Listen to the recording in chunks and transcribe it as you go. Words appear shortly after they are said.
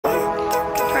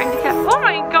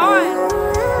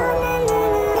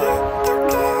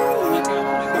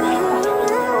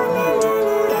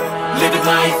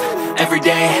every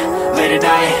day, late at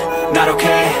night, not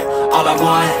okay. All I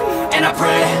want, and I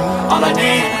pray, all I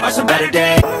need are some better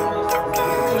days.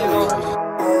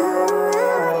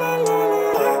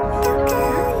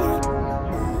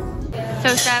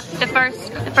 So Steph,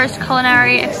 the first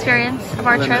culinary experience of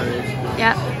our trip.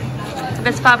 Yeah.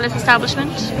 This fabulous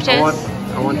establishment, which is...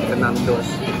 I want the Nando's.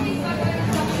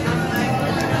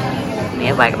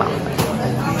 Yeah, wagamama.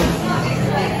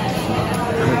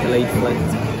 And the late flight.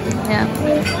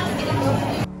 Yeah.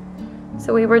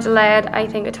 So we were delayed, I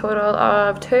think, a total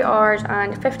of 2 hours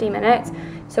and 50 minutes.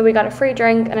 So we got a free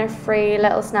drink and a free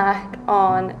little snack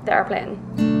on the airplane.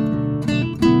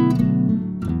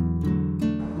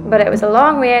 But it was a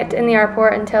long wait in the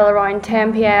airport until around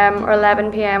 10 p.m. or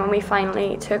 11 p.m. when we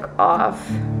finally took off.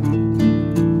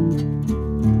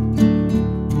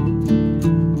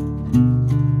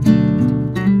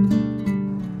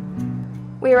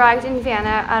 We arrived in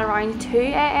Vienna at around 2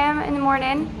 a.m. in the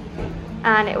morning,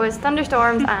 and it was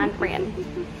thunderstorms and rain.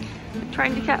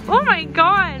 Trying to catch. Oh my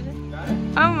god!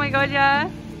 Oh my god, yeah.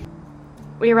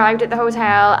 We arrived at the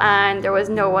hotel and there was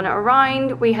no one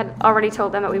around. We had already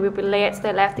told them that we would be late, so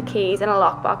they left the keys in a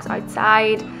lockbox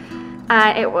outside.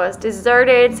 And it was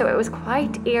deserted, so it was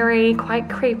quite eerie, quite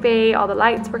creepy. All the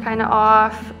lights were kind of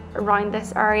off around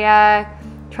this area,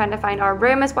 trying to find our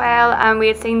room as well. And we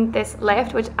had seen this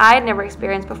lift, which I had never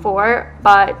experienced before,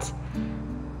 but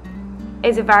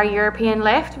is a very European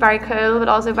lift, very cool, but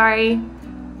also very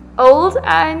old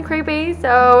and creepy.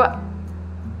 So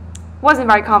wasn't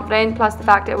very confident, plus the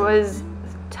fact it was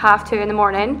 2:30 in the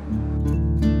morning.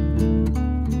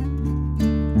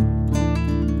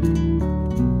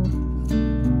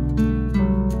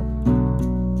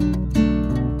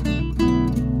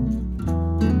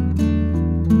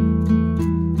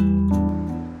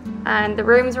 And the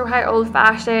rooms were quite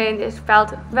old-fashioned. It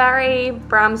felt very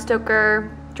Bram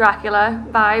Stoker, Dracula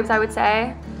vibes, I would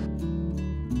say.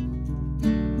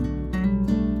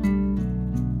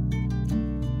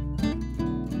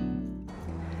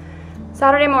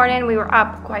 Saturday morning we were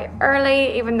up quite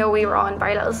early, even though we were on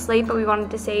very little sleep, but we wanted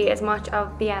to see as much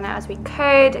of Vienna as we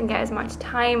could and get as much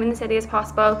time in the city as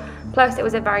possible. Plus it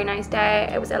was a very nice day.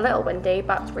 It was a little windy,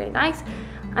 but it was really nice.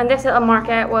 And this little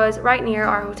market was right near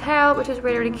our hotel, which was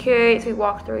really, really cute. So we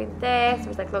walked through this. There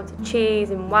was like loads of cheese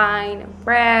and wine and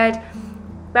bread.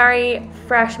 Very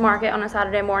fresh market on a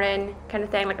Saturday morning kind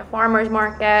of thing, like a farmer's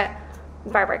market.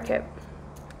 Very, very cute.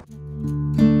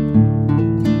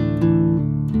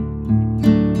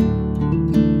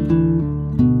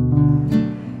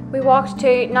 We walked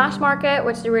to Nash Market,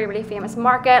 which is a really, really famous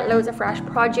market. Loads of fresh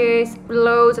produce,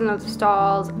 loads and loads of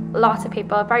stalls, lots of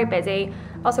people, very busy.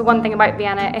 Also, one thing about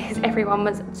Vienna is everyone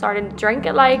was starting to drink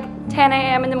at like 10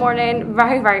 a.m. in the morning,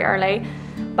 very, very early.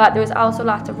 But there was also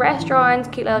lots of restaurants,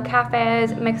 cute little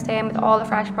cafes mixed in with all the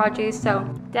fresh produce, so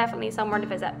definitely somewhere to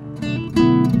visit.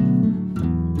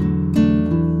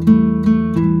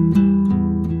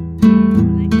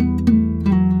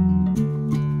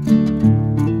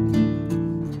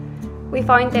 We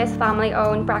found this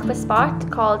family-owned breakfast spot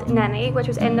called Nenny, which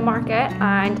was in the market,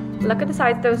 and look at the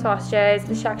size of those sausages.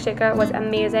 The shakshuka was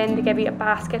amazing. They give you a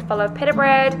basket full of pita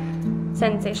bread.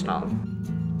 Sensational.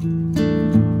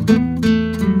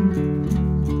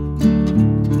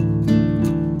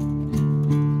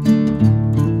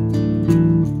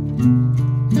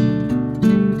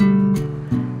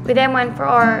 We then went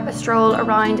for a stroll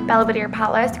around Belvedere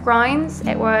Palace grounds.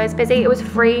 It was busy, it was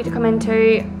free to come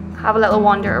into, have a little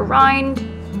wander around.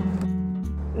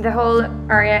 The whole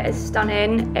area is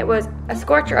stunning. It was a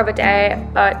scorcher of a day,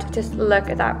 but just look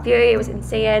at that view, it was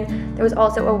insane. There was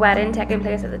also a wedding taking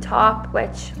place at the top,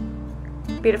 which,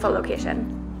 beautiful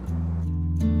location.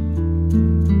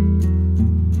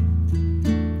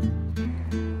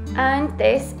 And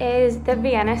this is the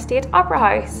Vienna State Opera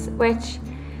House, which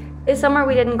is somewhere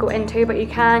we didn't go into, but you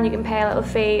can pay a little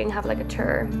fee and have like a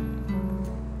tour.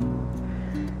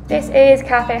 This is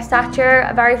Cafe Stature,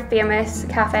 a very famous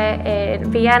cafe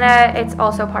in Vienna. It's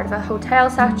also part of a hotel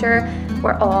Stature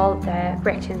where all the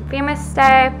rich and famous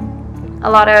stay.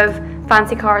 A lot of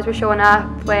fancy cars were showing up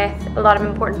with a lot of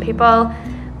important people,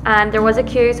 and there was a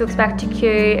queue, so expect to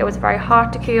queue. It was very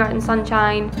hot to queue out in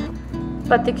sunshine,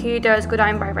 but the queue does go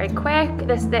down very, very quick.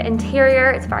 This is the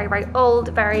interior. It's very, very old,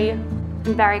 very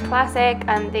classic,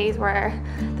 and these were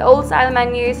the old style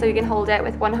menus, so you can hold it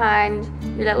with one hand,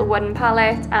 your little wooden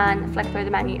palette, and flick through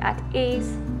the menu at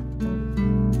ease.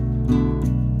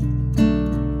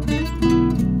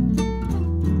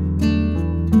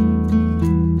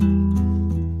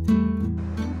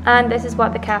 And this is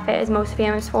what the cafe is most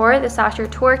famous for, the Sacher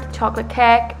Torte chocolate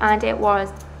cake, and it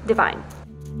was divine.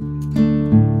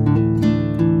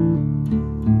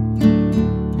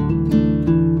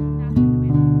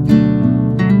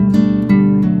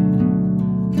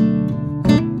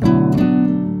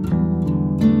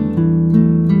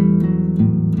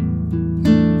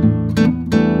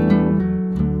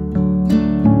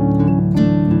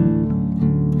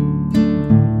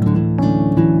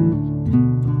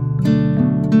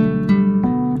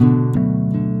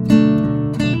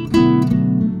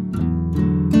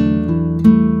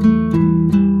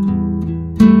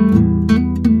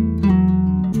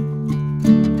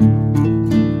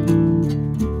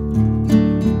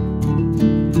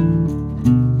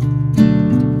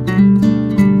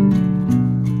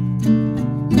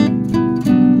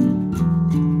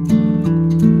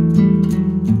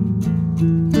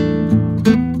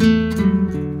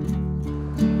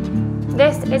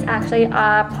 actually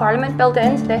a parliament built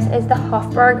in. So this is the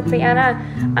Hofburg, Vienna,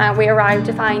 and we arrived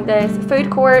to find this food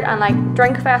court and like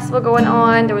drink festival going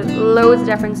on. There was loads of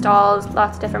different stalls,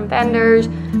 lots of different vendors,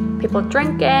 people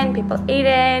drinking, people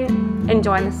eating,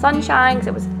 enjoying the sunshine because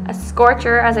it was a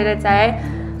scorcher, as I did say,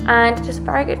 and just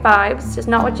very good vibes. Just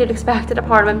not what you'd expect at a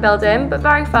parliament building, but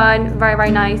very fun, very,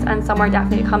 very nice, and somewhere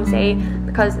definitely to come see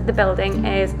because the building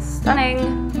is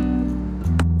stunning.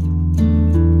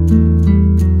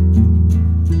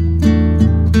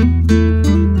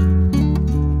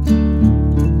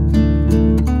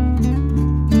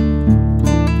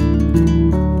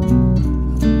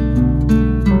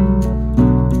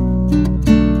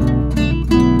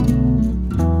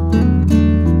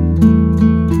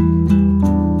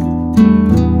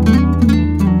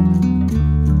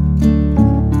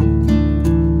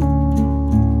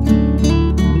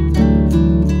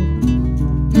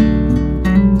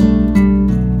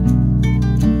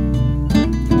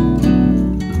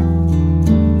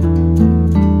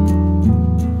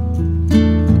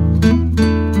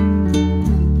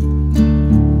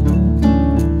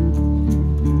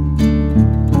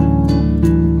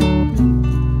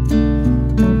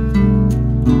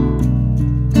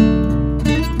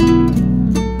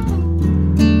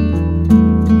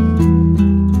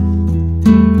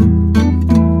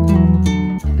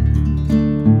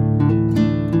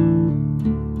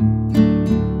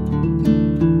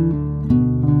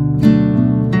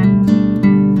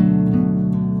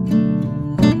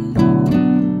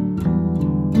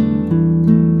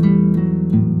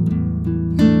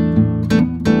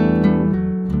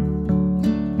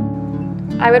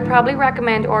 I would probably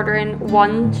recommend ordering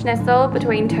one schnitzel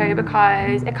between two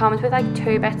because it comes with like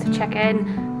 2 bits of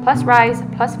chicken, plus rice,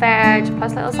 plus veg,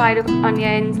 plus little side of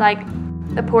onions. Like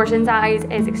the portion size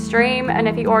is extreme, and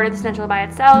if you order the schnitzel by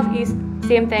itself,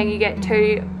 same thing, you get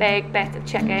 2 big bits of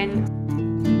chicken.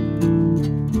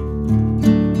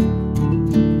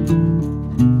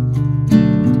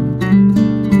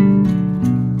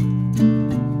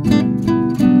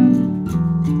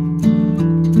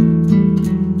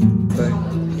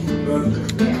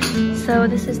 So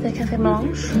this is the Café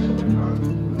Blanche.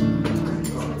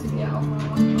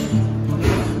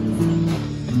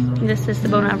 This is the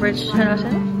Bon Average Hotel.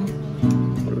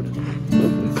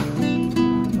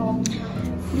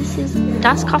 This is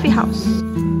Das Coffee House.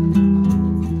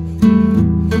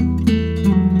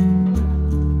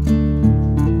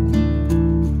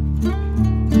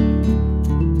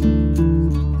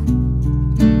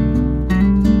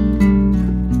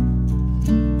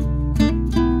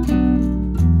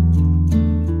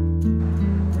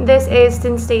 This is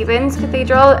St. Stephen's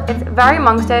Cathedral. It's very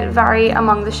amongst it, very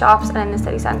among the shops and in the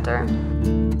city centre.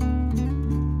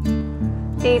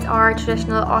 These are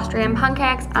traditional Austrian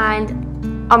pancakes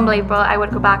and unbelievable. I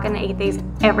would go back and eat these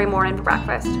every morning for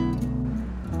breakfast.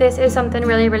 This is something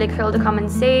really, really cool to come and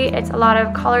see. It's a lot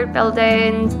of coloured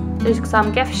buildings, there's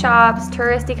some gift shops,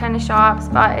 touristy kind of shops,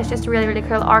 but it's just really, really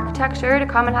cool architecture to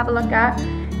come and have a look at.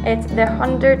 It's the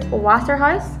 100th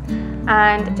Wasserhaus,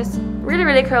 and just really,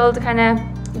 really cool to kind of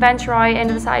venture out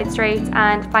into the side streets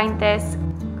and find this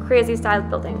crazy style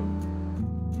building.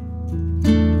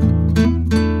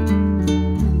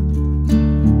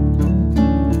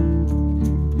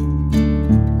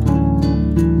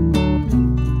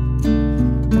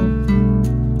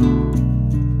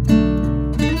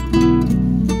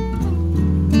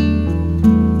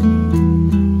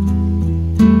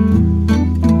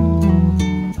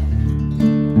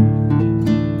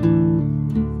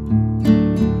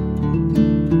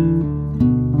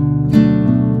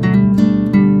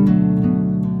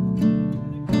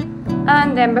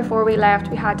 And then before we left,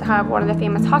 we had to have one of the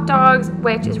famous hot dogs,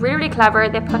 which is really, really clever.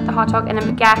 They put the hot dog in a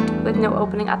baguette with no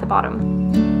opening at the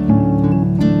bottom.